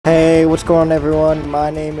what's going on everyone? My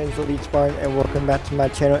name is HITMAN and welcome back to my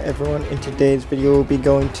channel everyone. In today's video we'll be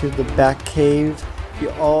going to the Batcave. If you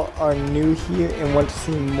all are new here and want to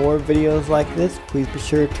see more videos like this, please be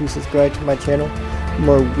sure to subscribe to my channel for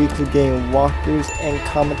more weekly game walkthroughs and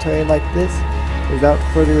commentary like this. Without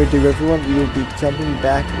further ado everyone, we will be jumping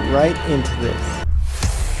back right into this.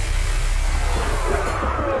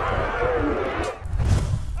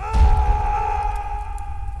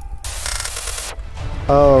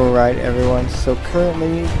 Alright everyone, so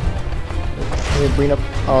currently, let me bring up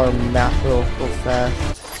our map real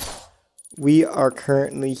fast. We are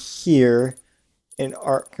currently here in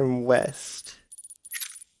Arkhum West.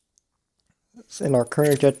 And our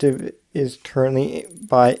current objective is currently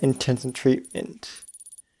by intensive treatment.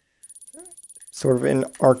 Sort of in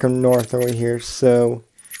Arkhum North over here, so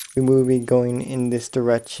we will be going in this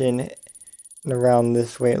direction and around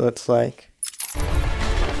this way it looks like.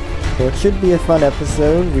 So it should be a fun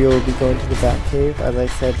episode. We will be going to the Batcave, as I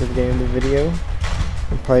said at the beginning of the video.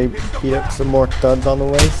 We'll probably beat up some more thuds on the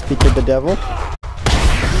way, speak of the devil.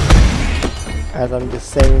 As I'm just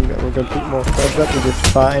saying that we're going to beat more thuds up, we just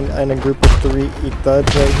find in a group of 3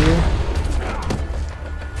 thuds right here.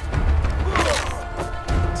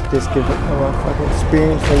 Let's just give it a motherfucking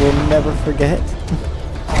experience that we'll never forget.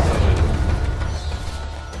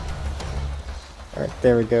 Alright,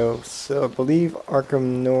 there we go. So I believe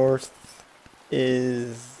Arkhum North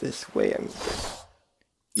is this way.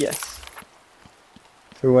 Yes.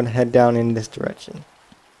 So we want to head down in this direction.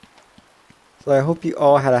 So I hope you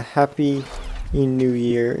all had a happy New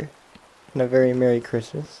Year and a very Merry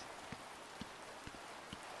Christmas.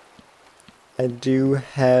 I do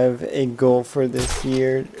have a goal for this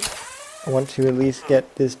year. I want to at least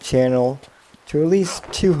get this channel to at least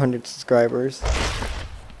 200 subscribers.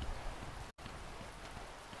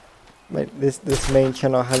 This main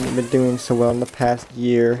channel hasn't been doing so well in the past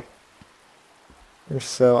year or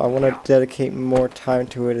so. I want to dedicate more time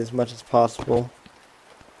to it as much as possible.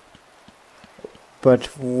 But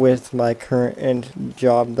with my current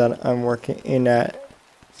job that I'm working in at,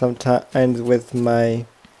 sometimes with my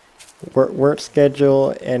work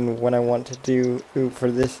schedule and when I want to do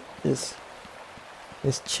for this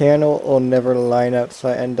channel will never line up, so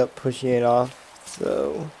I end up pushing it off.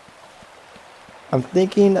 So I'm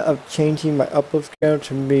thinking of changing my upload schedule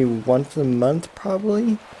to maybe once a month,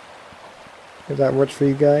 probably. If that works for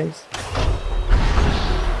you guys.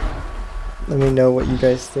 Let me know what you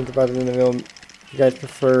guys think about it in the middle. If you guys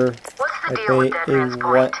prefer like one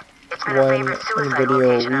video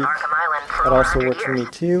a week, that also works for me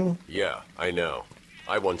too. Yeah, I know.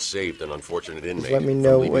 I once saved an unfortunate inmate. Just let me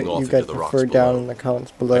know what you guys prefer down in the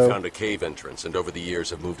comments below. I found a cave entrance and over the years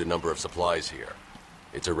have moved a number of supplies here.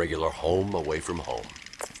 It's a regular home away from home.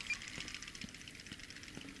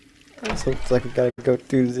 So looks like we gotta go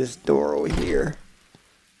through this door over here.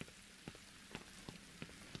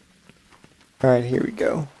 Alright, here we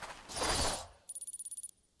go.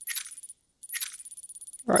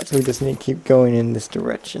 Alright, so we just need to keep going in this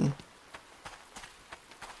direction.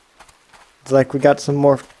 It's like we got some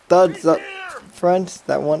more thuds up front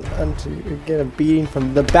that want to get a beating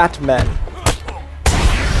from the Batman.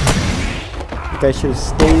 You guys should have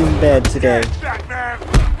stayed in bed today.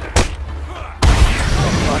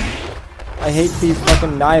 I hate these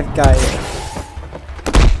fucking knife guys.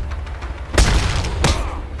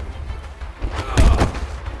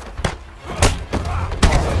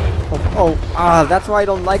 That's why I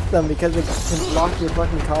don't like them, because it can block your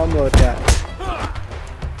fucking combo attack.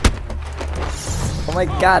 Oh my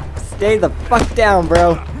god, stay the fuck down,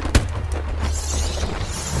 bro.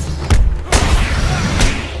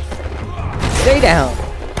 Stay down!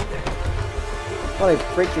 Why I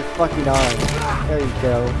break your fucking arm? There you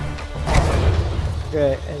go.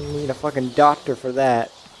 Good, I need a fucking doctor for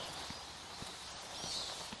that.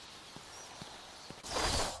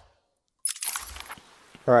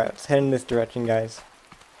 Alright, let's head in this direction, guys.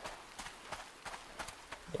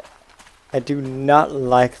 Yeah. I do not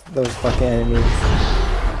like those fucking enemies.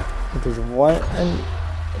 If there's one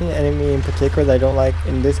enemy in particular that I don't like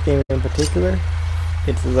in this game in particular,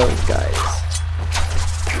 it's those guys.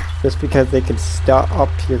 Just because they can stop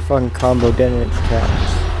your fucking combo dead in its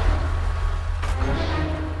tracks.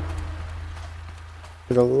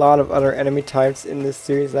 There's a lot of other enemy types in this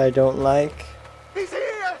series that I don't like.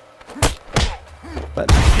 But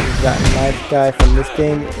that knife guy from this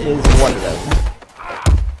game is one of them.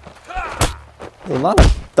 There's a lot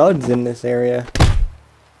of thuds in this area.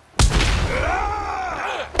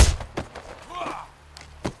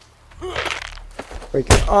 Break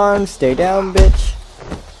your arm, stay down, bitch.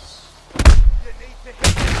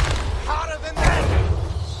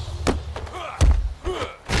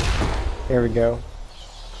 There we go.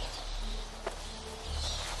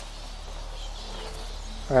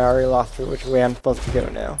 I already lost which way I'm supposed to go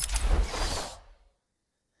now.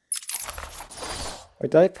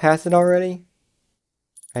 Wait, did I pass it already?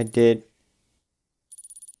 I did.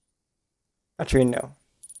 Actually, no.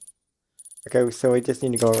 Okay, so we just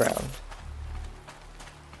need to go around.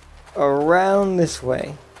 Around this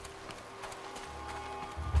way.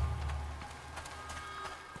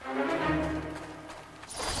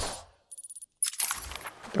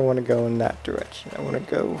 Don't want to go in that direction. I want to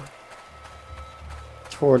go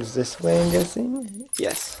towards this way, I'm guessing.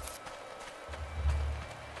 Yes.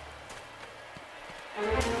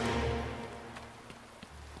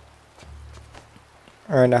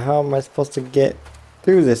 Alright, now how am I supposed to get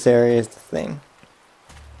through this area is the thing.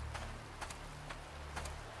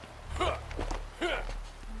 Let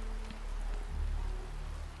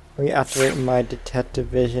me activate my detective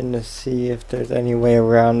vision to see if there's any way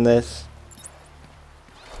around this.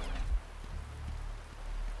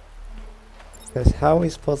 Because how are we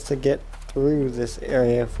supposed to get through this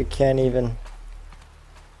area if we can't even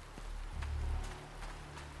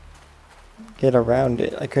get around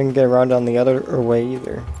it? I couldn't get around on the other way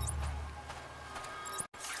either.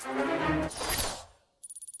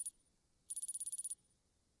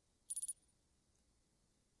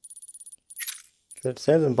 It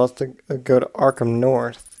says I'm supposed to go to Arkhum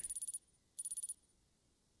North.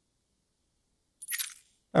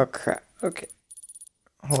 Oh crap, okay.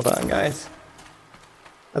 Hold on, guys.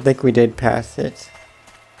 I think we did pass it.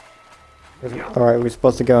 Alright, we're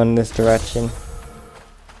supposed to go in this direction.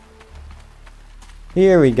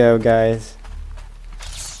 Here we go, guys.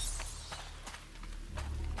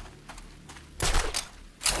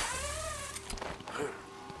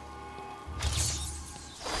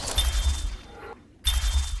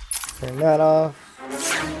 Turn that off.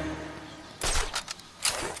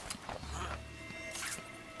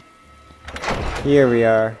 Here we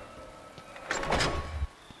are.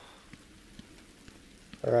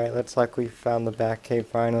 Alright, looks like we found the Batcave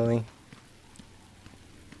finally.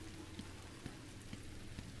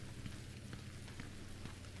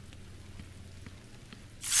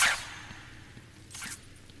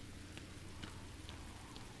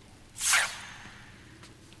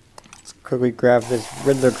 Let's quickly grab this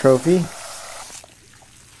Riddler trophy.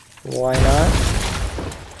 Why not?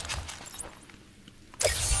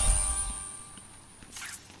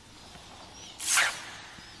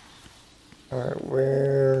 Alright,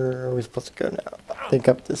 where are we supposed to go now? I think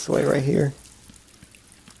up this way right here.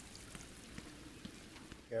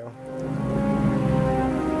 Go.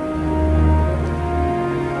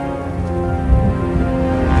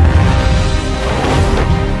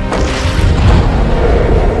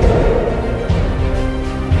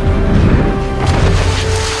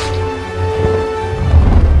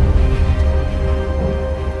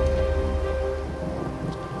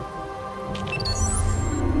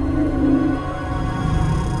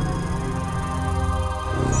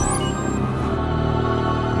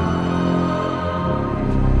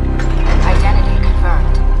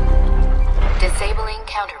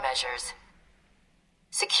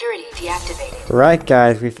 Security deactivated. Right,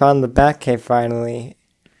 guys, we found the Batcave finally.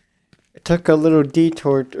 It took a little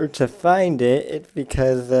detour to find it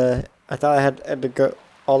because I thought I had to go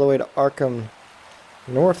all the way to Arkhum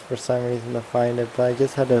North for some reason to find it, but I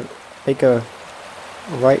just had to make a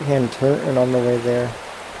right-hand turn on the way there.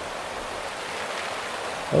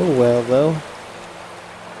 Oh well, though.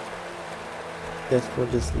 Guess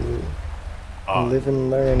we'll just live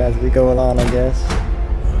and learn as we go along, I guess.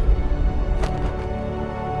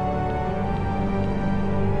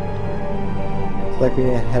 Like we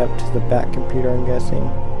need to head up to the back computer, I'm guessing.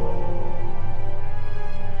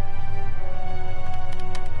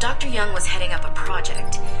 Dr. Young was heading up a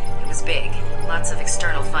project. It was big, lots of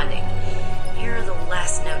external funding. Here are the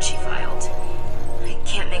last notes she filed. I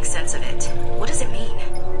can't make sense of it. What does it mean?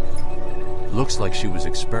 Looks like she was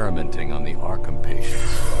experimenting on the Arkham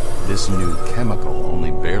patients. This new chemical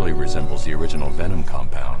only barely resembles the original venom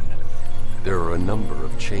compound. There are a number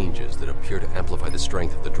of changes that appear to amplify the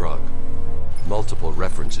strength of the drug. Multiple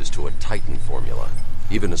references to a Titan formula.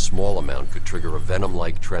 Even a small amount could trigger a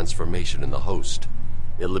venom-like transformation in the host,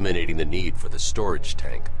 eliminating the need for the storage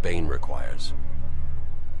tank Bane requires.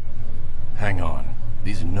 Hang on.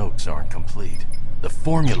 These notes aren't complete. The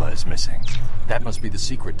formula is missing. That must be the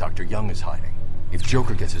secret Dr. Young is hiding. If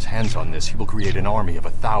Joker gets his hands on this, he will create an army of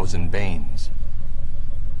 1,000 Banes.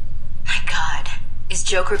 My God. Is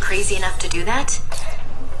Joker crazy enough to do that?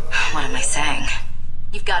 What am I saying?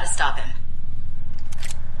 You've got to stop him.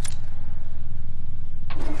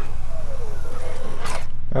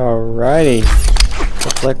 Alrighty.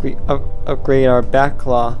 Looks like we upgrade our back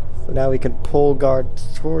claw, so now we can pull guards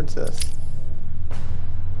towards us.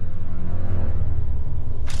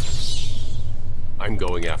 I'm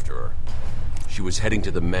going after her. She was heading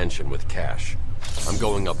to the mansion with cash. I'm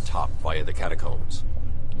going up top via the catacombs.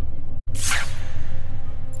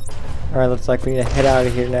 Alright, looks like we need to head out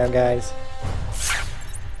of here now, guys.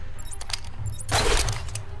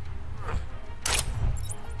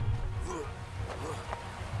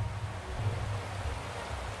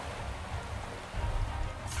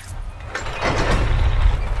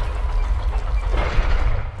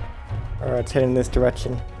 Alright, let's head in this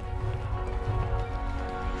direction.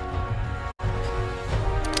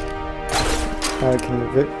 Now we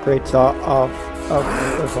can rip grates off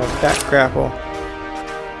of our back grapple.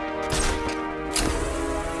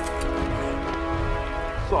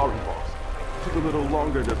 Sorry, boss. Took a little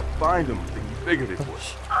longer to find him than you figured it would.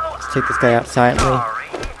 Let's take this guy out silently.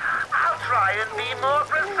 I'll try and be more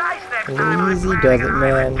precise next time. Easy does it,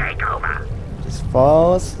 man. Just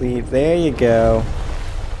fall asleep. There you go.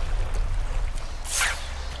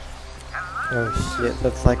 Oh shit,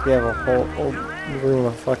 looks like we have a whole room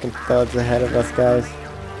of fucking thugs ahead of us, guys.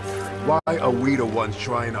 Why are we the ones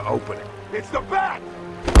trying to open it? It's the bat!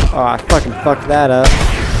 Oh, I fucking fucked that up.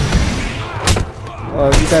 Oh,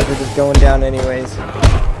 you guys are just going down anyways.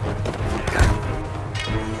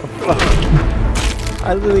 Oh,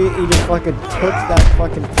 I literally, he just fucking took that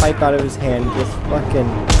fucking pipe out of his hand, just fucking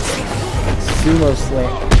sumo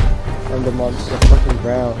slam him onto the fucking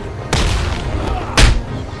ground.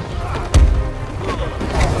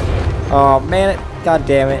 Oh man, god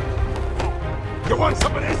damn it. You want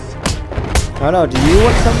some of this? Oh no, do you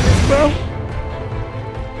want some of this, bro?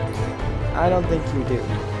 I don't think you do.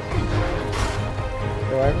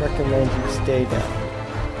 So I recommend you stay down.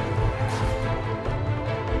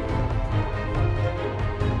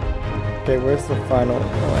 Okay, where's the final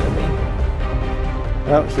enemy?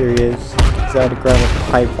 Oh, here he is. He's out to grab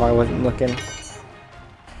a pipe while I wasn't looking.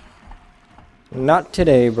 Not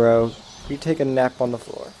today, bro. You take a nap on the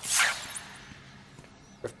floor.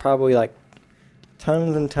 There's probably like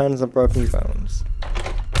tons and tons of broken bones.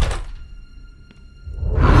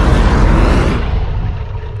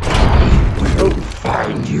 Will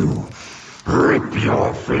find you. Rip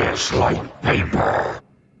your flesh like paper.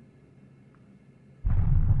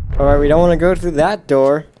 Alright, we don't want to go through that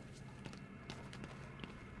door.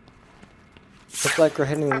 Looks like we're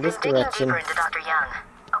heading in this direction. Deeper into Dr. Young.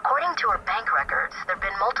 According to her bank records, there have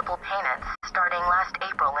been multiple payments starting last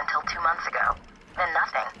April until 2 months ago. Then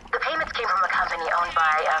nothing. The payments came from a company owned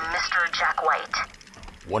by Mr. Jack White.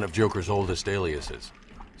 One of Joker's oldest aliases.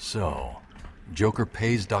 So, Joker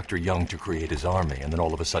pays Dr. Young to create his army, and then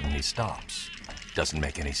all of a sudden he stops. Doesn't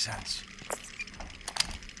make any sense.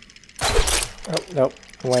 Oh, nope.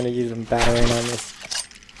 I want to use some battering on this.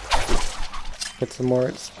 Get some more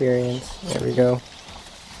experience. There we go.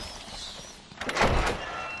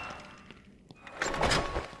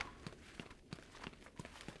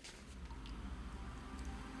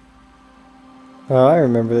 Oh, I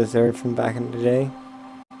remember this area from back in the day.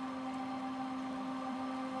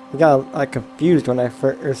 I got like confused when I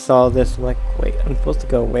first saw this. I'm like, wait, I'm supposed to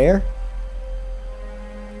go where?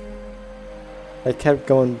 I kept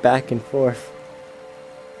going back and forth.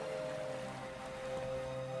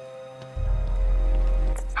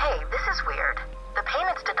 Hey, this is weird. The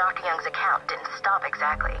payments to Dr. Young's account didn't stop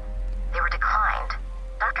exactly. They were declined.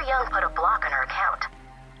 Dr. Young put a block on her account.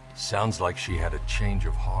 Sounds like she had a change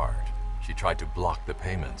of heart. She tried to block the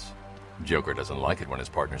payments. Joker doesn't like it when his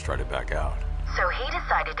partners try to back out. So he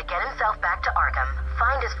decided to get himself back to Arkham,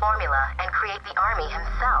 find his formula, and create the army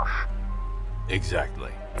himself.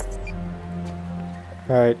 Exactly.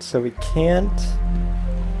 Alright, so we can't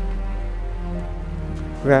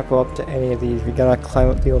grapple up to any of these. We gotta climb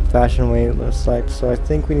up the old-fashioned way, it looks like. So I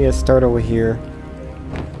think we need to start over here.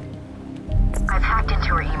 I've hacked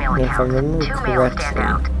into her email If I account. remember 2 mails stand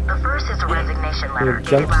out. correctly, The first is a resignation letter we'll dated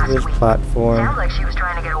jump to last this week. platform Sounds like she was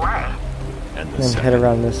trying to get away. And the and head second,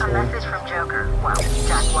 around this A way. message from Joker. Well,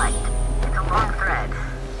 Jack White. It's a long thread.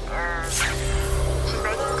 She's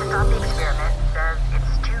begging to stop the experiment. Says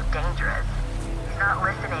it's too dangerous. He's not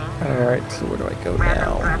listening. Alright, so where do I go Random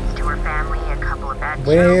now? threats to her family, a couple of bad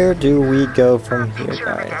Where jokes. do we go from here, Picture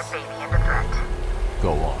of a dead guys? baby and a threat.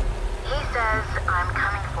 go on. He says, I'm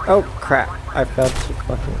coming for Oh you. crap, I fell to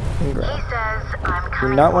fucking He ground. says, I'm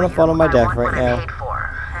coming not for wanna you. follow my I death want right what I now. paid for.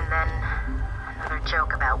 And then another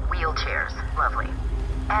joke about wheelchairs. Lovely.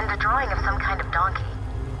 And a drawing of some kind of donkey.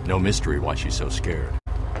 No mystery why she's so scared.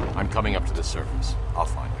 I'm coming up to the surface. I'll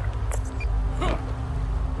find her.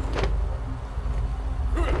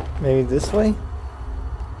 Maybe this way?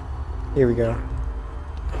 Here we go.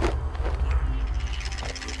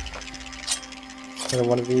 Another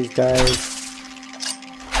one of these guys.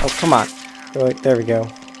 Oh, come on. Oh, there we go.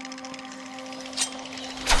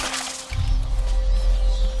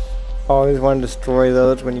 Always want to destroy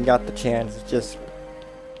those when you got the chance. It's just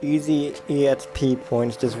easy EXP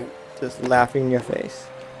points, just laughing in your face.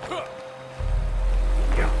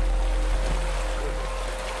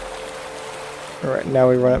 Alright, now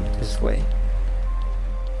we run up this way.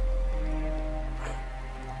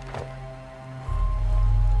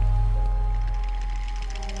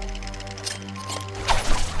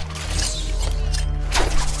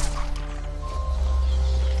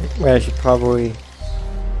 I should probably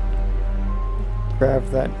grab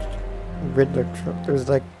that Riddler trophy. There's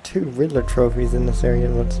like 2 Riddler trophies in this area,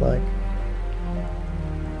 it looks like.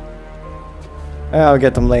 I'll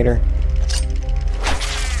get them later.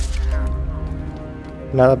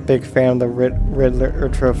 Not a big fan of the Riddler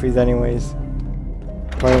trophies anyways.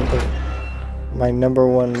 My number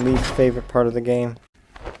 1 least favorite part of the game.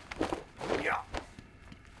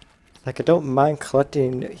 Like, I don't mind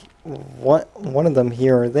collecting one of them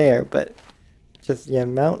here or there, but just the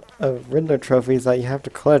amount of Riddler trophies that you have to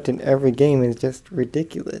collect in every game is just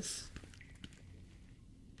ridiculous.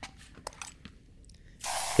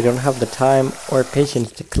 You don't have the time or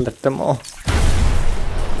patience to collect them all.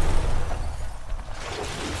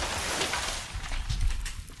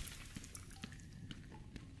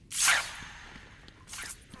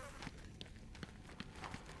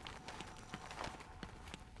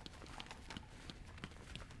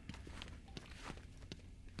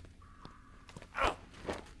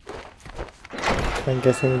 I'm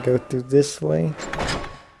guessing we go through this way.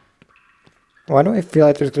 Why do I feel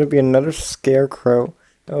like there's going to be another scarecrow?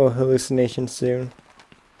 Oh, hallucination soon.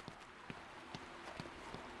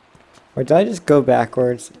 Or did I just go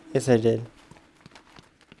backwards? Yes, I did.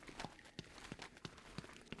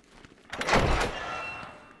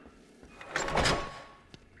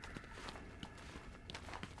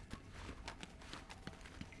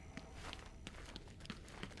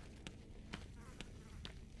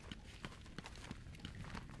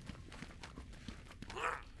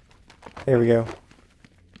 There we go.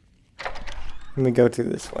 Let me go through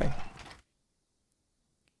this way.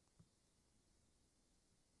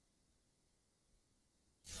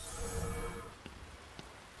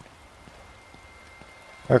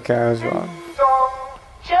 Okay, I was wrong.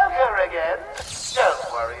 Joker again?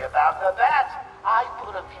 Don't worry about the bat. I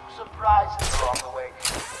put a few surprises along the way.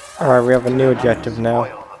 Alright, we have a new objective now.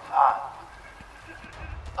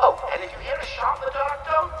 Oh, and if you hear a shot in the dark,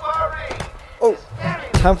 don't worry. Oh,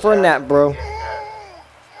 time for a nap, bro.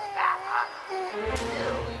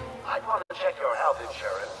 I'd want to check your health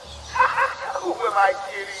insurance. Who am I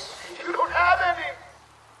kidding? You don't have any.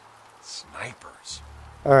 Snipers.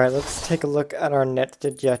 Alright, let's take a look at our next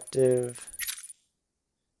objective.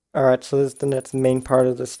 Alright, so this is the next main part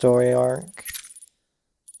of the story arc.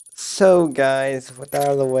 So guys, with that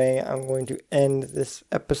out of the way, I'm going to end this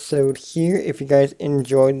episode here. If you guys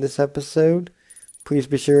enjoyed this episode, please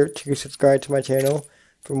be sure to subscribe to my channel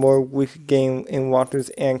for more weekly game and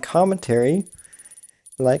walkthroughs and commentary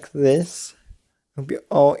like this. Hope you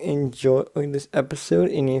all enjoyed this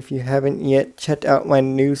episode, and if you haven't yet, check out my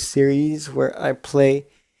new series where I play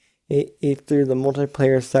through the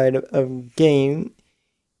multiplayer side of games,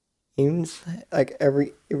 like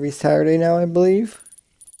every Saturday now, I believe.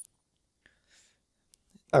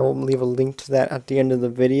 I will leave a link to that at the end of the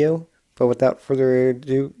video. But without further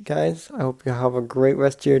ado, guys, I hope you have a great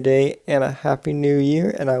rest of your day and a happy new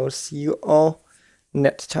year, and I will see you all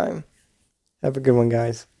next time. Have a good one,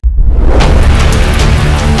 guys.